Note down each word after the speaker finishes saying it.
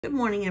Good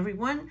morning,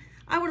 everyone.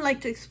 I would like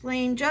to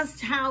explain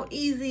just how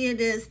easy it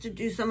is to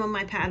do some of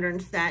my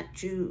patterns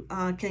that you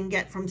can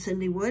get from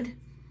Cindy Wood.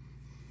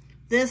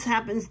 This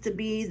happens to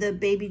be the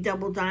baby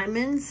double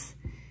diamonds.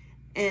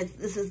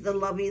 This is the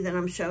lovey that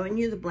I'm showing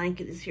you. The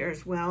blanket is here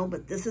as well,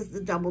 but this is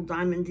the double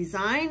diamond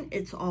design.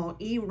 It's all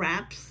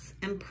E-wraps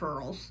and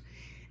pearls.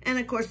 And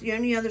of course, the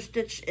only other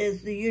stitch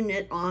is the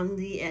U-knit on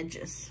the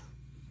edges.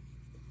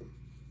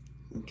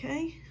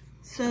 Okay,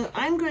 so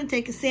I'm going to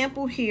take a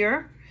sample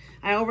here.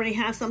 I already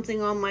have something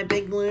on my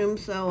big loom,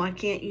 so I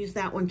can't use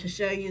that one to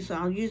show you. So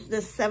I'll use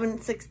this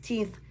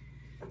 7/16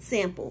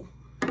 sample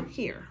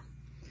here.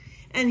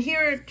 And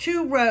here are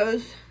two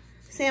rows,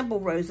 sample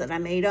rows that I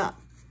made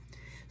up.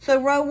 So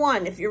row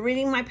 1, if you're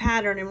reading my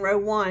pattern in row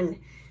 1,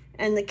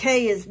 and the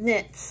K is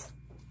knits,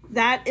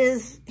 that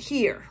is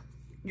here.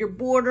 Your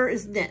border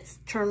is knits.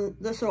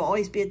 This will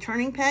always be a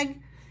turning peg,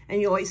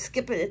 and you always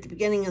skip it at the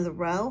beginning of the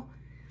row.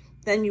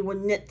 Then you will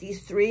knit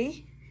these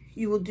 3.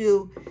 You will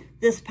do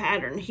this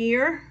pattern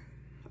here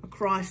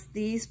across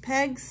these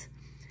pegs,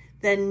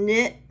 then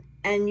knit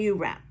and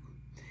U-wrap.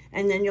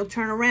 And then you'll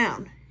turn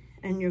around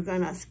and you're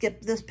gonna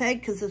skip this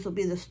peg because this will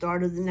be the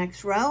start of the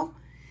next row.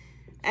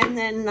 And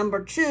then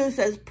number 2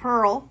 says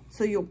purl,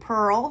 so you'll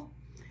purl,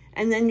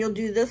 and then you'll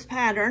do this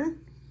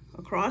pattern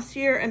across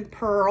here and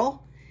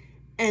purl,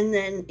 and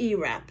then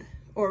E-wrap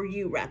or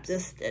U-wrap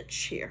this stitch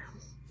here.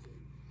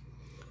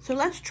 So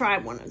let's try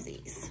one of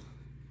these.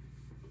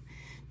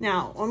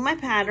 Now, on my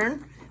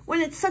pattern, when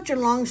it's such a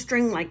long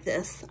string like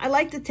this, I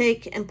like to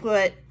take and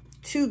put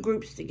 2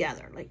 groups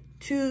together, like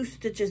 2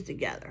 stitches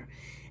together.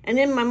 And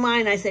in my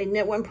mind, I say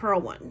knit 1, purl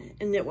 1,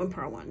 and knit 1,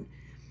 purl 1,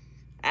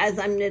 as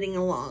I'm knitting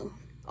along.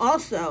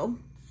 Also,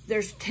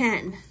 there's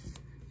 10,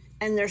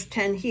 and there's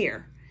 10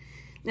 here.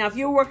 Now, if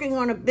you're working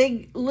on a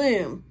big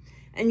loom,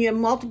 and you have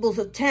multiples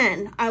of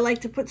 10, I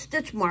like to put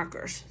stitch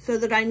markers so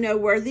that I know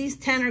where these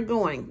 10 are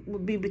going, will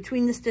be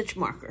between the stitch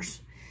markers.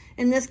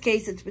 In this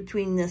case, it's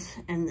between this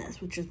and this,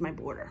 which is my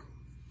border.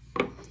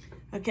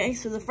 Okay,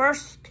 so the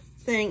first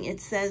thing it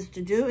says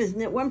to do is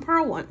knit 1,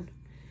 purl 1,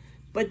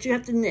 but you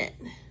have to knit.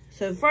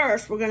 So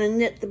first, we're gonna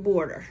knit the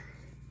border.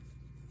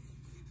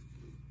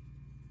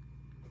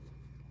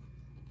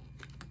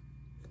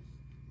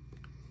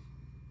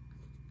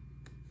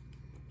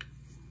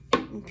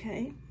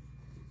 Okay,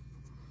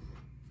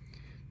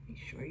 make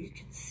sure you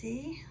can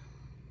see.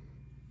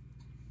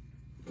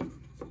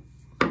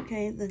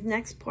 Okay, the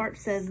next part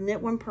says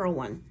knit 1, purl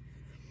 1.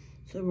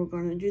 So we're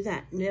going to do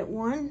that. Knit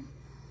 1.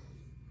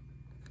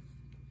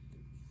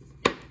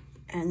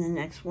 And the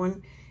next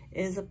one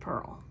is a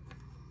purl.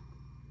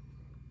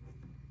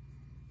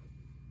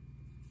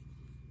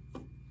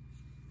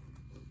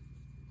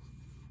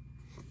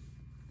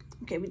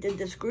 Okay, we did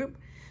this group.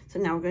 So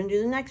now we're going to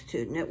do the next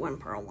 2. Knit 1,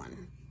 purl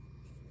 1.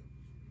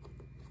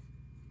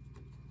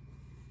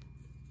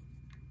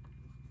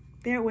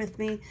 Bear with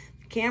me.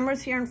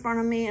 Camera's here in front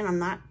of me, and I'm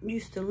not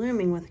used to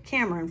looming with a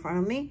camera in front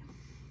of me,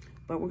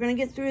 but we're going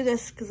to get through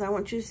this because I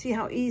want you to see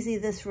how easy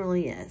this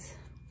really is.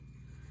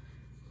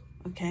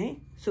 Okay,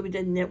 so we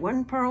did knit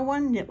 1, purl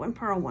 1, knit 1,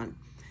 purl 1.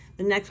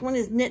 The next one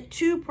is knit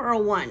 2,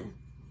 purl 1.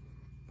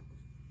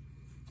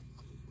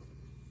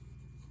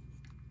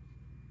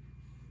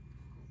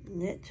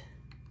 Knit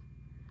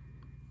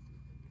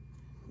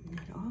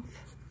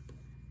off,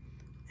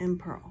 and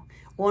purl.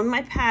 On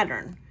my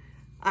pattern,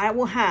 I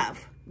will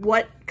have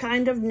what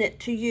kind of knit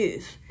to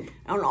use.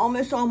 On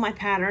almost all my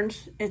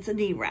patterns, it's an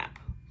E-wrap.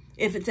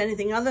 If it's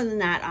anything other than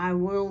that, I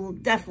will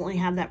definitely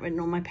have that written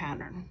on my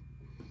pattern.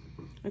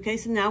 Okay,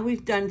 so now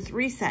we've done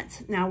 3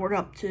 sets. Now we're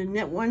up to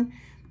knit 1,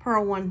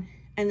 purl 1,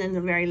 and then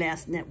the very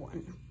last knit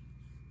 1.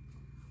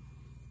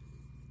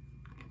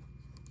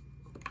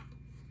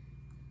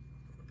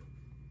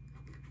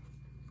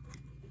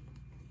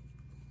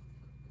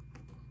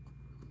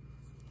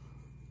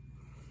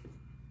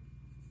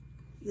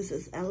 This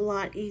is a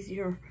lot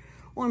easier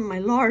on my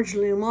large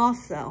loom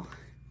also,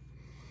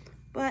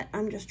 but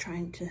I'm just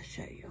trying to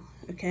show you,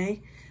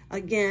 okay?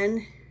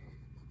 Again,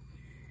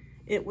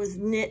 it was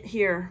knit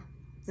here.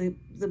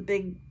 The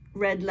big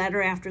red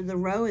letter after the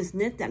row is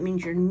knit. That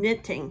means you're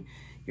knitting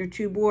your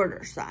 2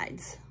 border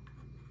sides.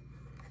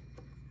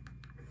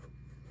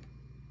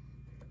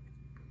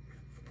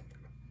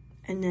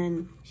 And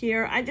then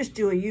here, I just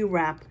do a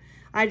U-wrap.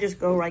 I just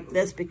go like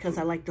this because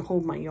I like to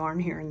hold my yarn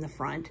here in the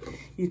front.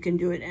 You can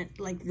do it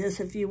like this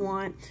if you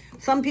want.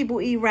 Some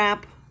people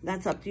E-wrap,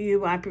 that's up to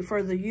you. I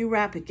prefer the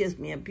U-wrap. It gives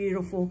me a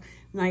beautiful,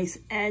 nice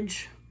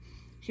edge.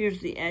 Here's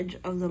the edge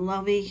of the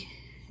lovey.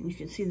 And you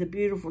can see the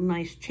beautiful,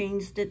 nice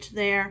chain stitch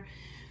there.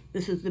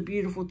 This is the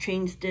beautiful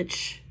chain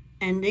stitch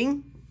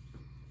ending.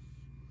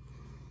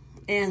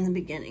 And the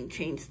beginning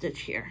chain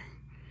stitch here.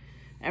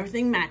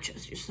 Everything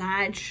matches. Your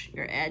sides,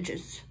 your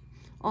edges,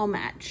 all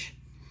match.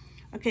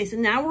 Okay, so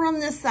now we're on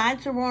this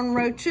side, so we're on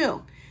row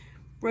 2.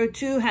 Row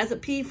 2 has a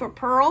P for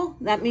purl.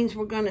 That means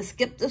we're going to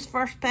skip this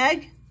first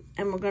peg,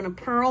 and we're going to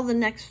purl the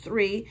next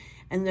 3,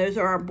 and those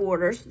are our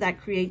borders. That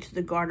creates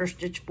the garter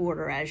stitch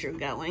border as you're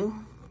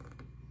going.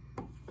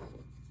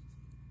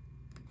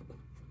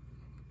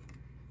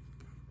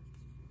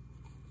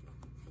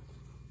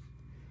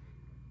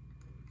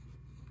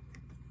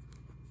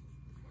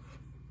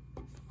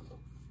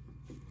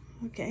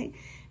 Okay,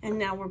 and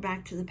now we're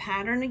back to the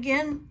pattern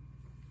again.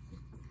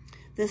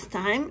 This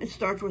time it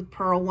starts with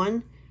purl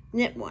 1,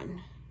 knit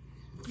 1.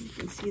 You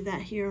can see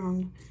that here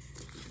on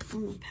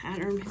the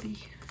pattern, maybe.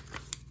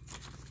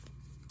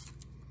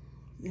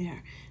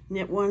 There,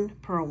 knit 1,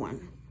 purl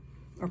 1.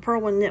 Or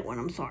purl 1, knit 1,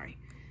 I'm sorry.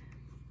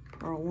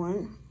 Purl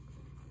 1,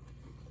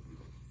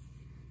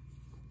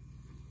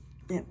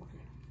 knit 1.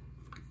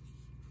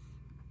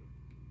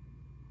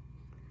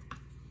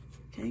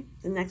 Okay,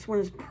 the next one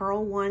is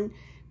purl 1,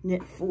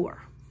 knit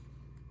 4.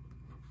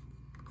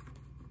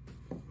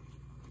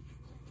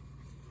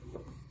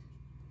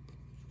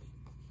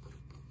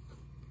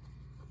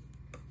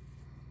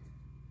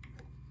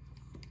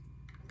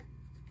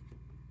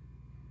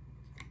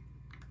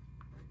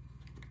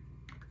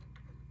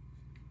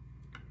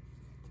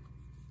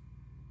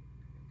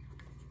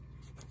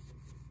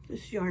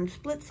 This yarn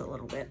splits a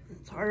little bit.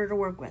 It's harder to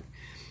work with.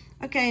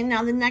 Okay,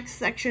 now the next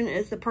section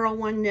is the purl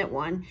 1, knit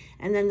 1,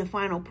 and then the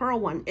final purl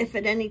 1. If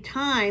at any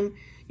time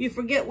you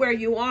forget where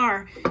you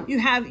are,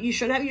 you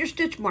should have your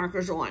stitch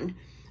markers on,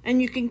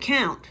 and you can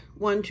count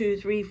 1, 2,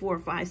 3, 4,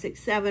 5,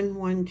 6, 7,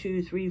 1,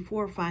 2, 3,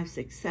 4, 5,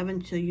 6,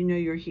 7, so you know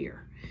you're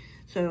here.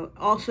 So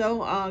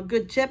also a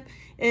good tip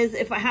is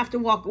if I have to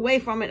walk away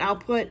from it, I'll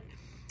put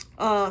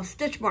a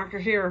stitch marker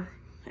here,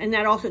 and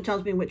that also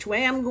tells me which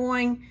way I'm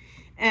going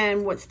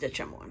and what stitch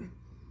I'm on.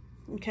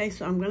 Okay,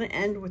 so I'm going to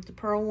end with the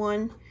purl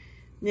 1,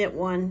 knit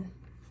 1,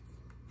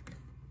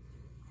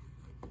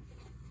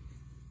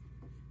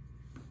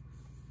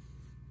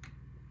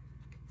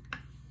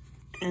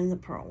 and the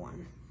purl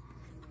 1.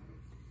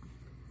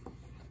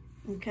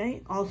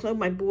 Okay, also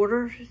my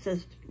border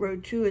says row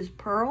 2 is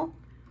purl,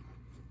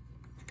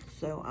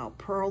 so I'll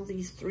purl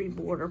these 3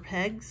 border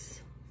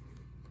pegs.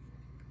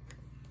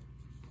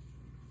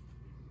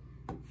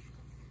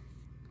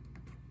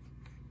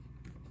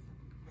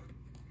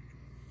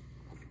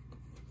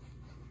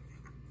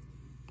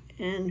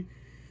 And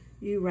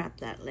you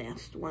wrap that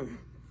last one.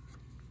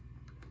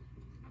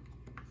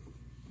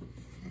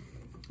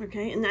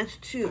 Okay, and that's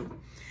 2.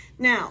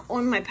 Now,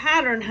 on my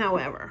pattern,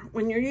 however,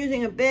 when you're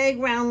using a big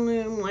round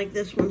loom like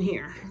this one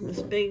here, this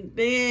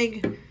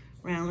big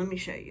round, let me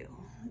show you,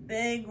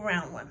 big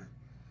round one.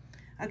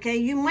 Okay,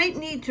 you might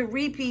need to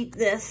repeat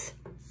this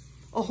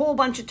a whole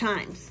bunch of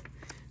times.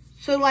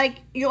 So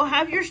like, you'll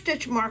have your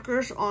stitch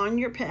markers on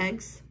your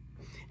pegs,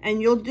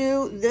 and you'll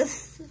do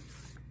this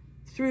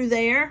through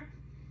there,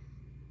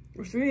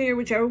 or through here,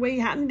 whichever way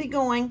you happen to be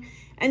going,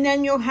 and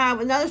then you'll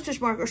have another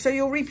stitch marker. So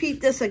you'll repeat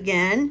this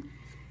again,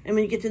 and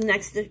when you get to the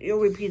next stitch,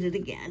 you'll repeat it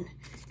again.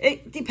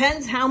 It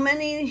depends how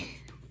many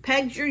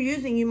pegs you're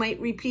using. You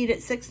might repeat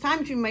it 6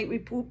 times, you might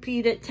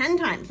repeat it 10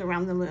 times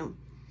around the loom.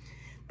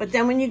 But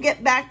then when you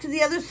get back to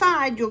the other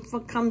side, you'll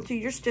come to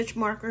your stitch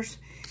markers,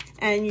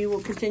 and you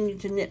will continue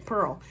to knit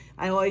purl.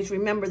 I always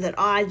remember that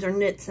odds are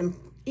knits and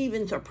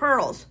evens are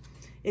purls.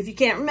 If you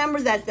can't remember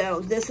that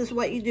though, this is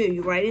what you do.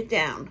 You write it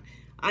down.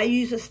 I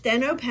use a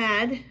steno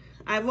pad.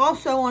 I've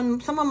also,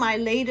 on some of my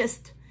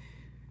latest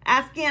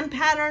Afghan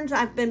patterns,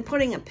 I've been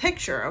putting a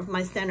picture of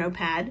my steno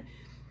pad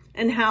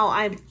and how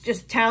I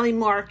just tally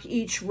mark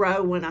each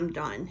row when I'm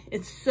done.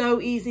 It's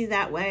so easy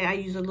that way. I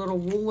use a little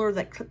ruler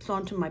that clips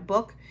onto my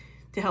book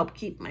to help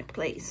keep my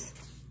place.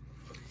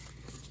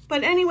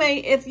 But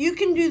anyway, if you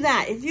can do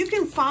that, if you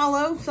can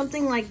follow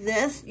something like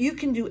this, you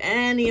can do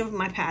any of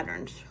my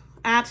patterns.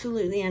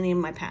 Absolutely any of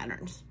my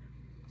patterns.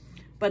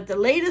 But the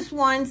latest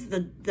ones,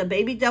 the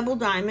baby double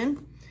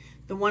diamond,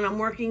 the one I'm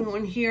working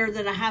on here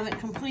that I haven't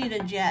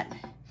completed yet,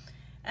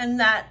 and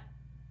that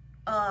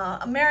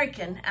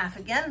American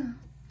Afghan,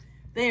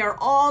 they are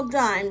all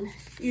done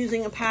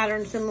using a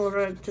pattern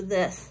similar to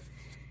this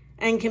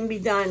and can be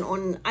done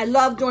on, I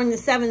love doing the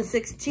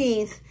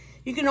 7/16.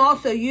 You can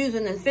also use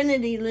an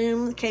infinity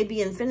loom. KB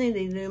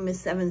infinity loom is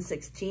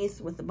 7/16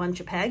 with a bunch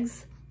of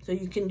pegs. So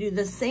you can do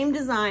the same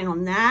design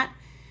on that.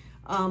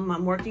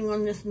 I'm working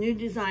on this new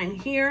design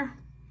here.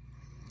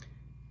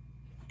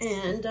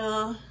 And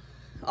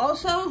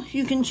also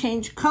you can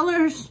change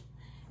colors.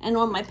 And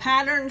on my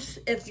patterns,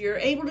 if you're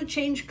able to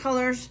change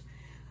colors,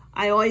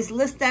 I always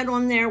list that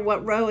on there,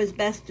 what row is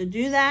best to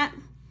do that.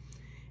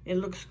 It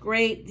looks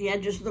great. The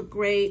edges look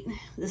great.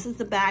 This is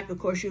the back. Of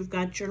course, you've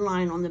got your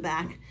line on the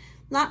back.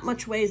 Not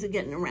much ways of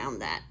getting around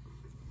that.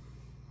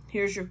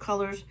 Here's your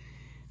colors,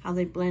 how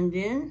they blend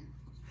in.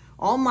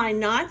 All my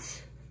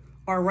knots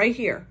are right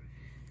here.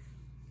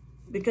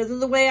 Because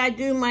of the way I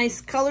do my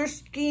color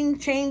scheme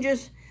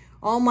changes,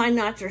 all my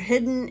knots are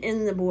hidden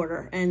in the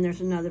border, and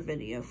there's another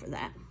video for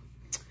that.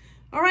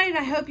 All right,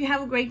 I hope you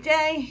have a great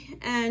day,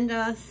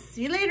 and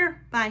see you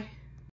later. Bye.